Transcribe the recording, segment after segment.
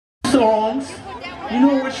songs. You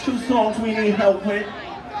know which 2 songs we need help with?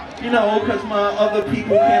 You know, because my other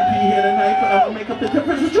people can't be here tonight, but I'm gonna make up the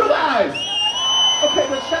difference with you guys. Okay,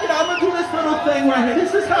 but check it out. I'm gonna do this little thing right here.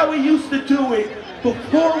 This is how we used to do it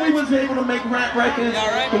before we was able to make rap records.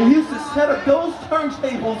 But we used to set up those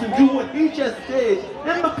turntables and do what he just did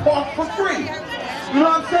in the park for free. You know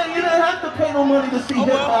what I'm saying? You didn't have to pay no money to see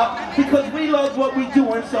hip-hop because we love what we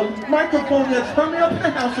do. And so microphone just turn me up in the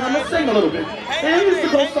house and I'm gonna sing a little bit. And it used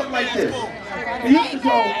to go something like this. It used to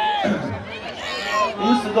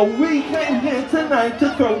go, we came here tonight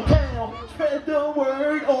to throw down, spread the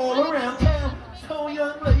word all around town. So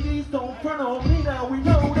young ladies, don't front on me now. We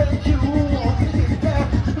know that you want to get down.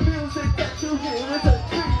 The music that you hear is a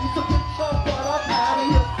treat. So get your butt up out of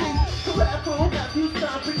your seat. The rap will have you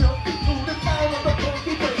stomping your feet through the town of the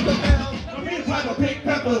funky breaker now. I'm here like a pink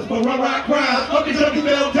peppers, but run rock crowd. Funky junkie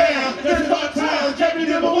fell down. This is hard time. Jeffrey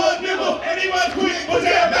nibble, one nibble. Anyone quick, was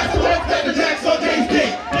there? That's the left at the jack, so Jay's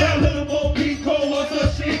dick. Now little Bo Peep Cole was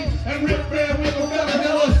a sheep. And Rip Bear with a fella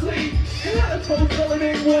hell asleep. And had a cold selling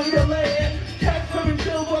in Wonderland. Coming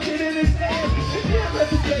still bucket in his hand. If you ever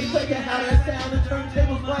to say, tell you how that sound. The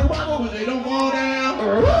turntables might wobble, but they don't fall down.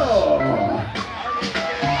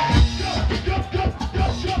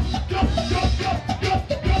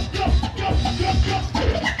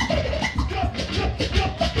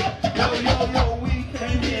 Yo, we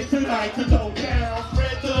came here tonight to go down.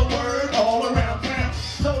 Spread the word all around town.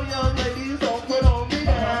 So young ladies, don't put on me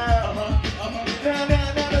now. Now,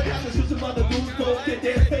 shoot some other dudes, go get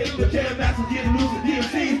their face. The jam masters getting loose, the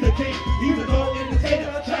DMC's the king. He's a gold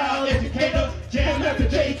entertainer, child educator. Jam master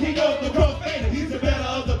J, king of the crossfader. He's the better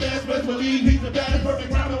of the best, best believe he's the baddest.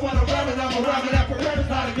 Perfect rhyming, when I'm rhyming that forever.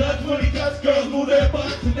 Not a guts when he cuts, girls move their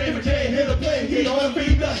butts. His name is J, here to play, he on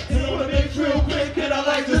beat nuts. And on the mix real quick, and I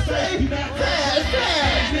like to say, he's not fast,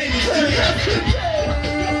 his name is J.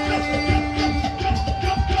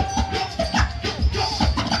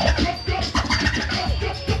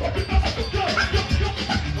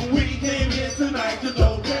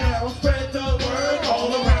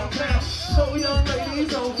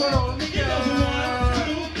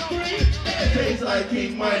 Like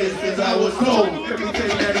King Midas, as I was told.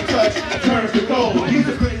 Everything that he touched turns to gold. He's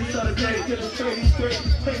the greatest of the day, get him straight.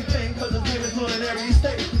 Thing, cause his name is known in every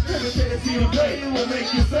state. Every day see him play, it will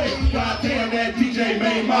make you say, God damn, that DJ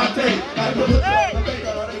made my day. I put the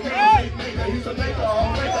maker, the can't maker. He's a maker,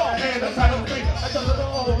 and a title maker. I tell the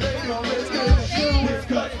old lady on this good shoe. His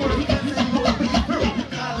guts for the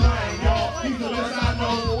not lying, y'all. He's the best I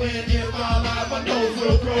know. When in my life, my nose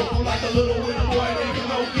will grow like a little winter boy named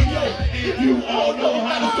Pinocchio. If you all know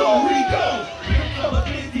how the story goes,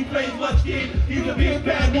 he plays much kid. He's a big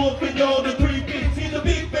bad wolf and yo, the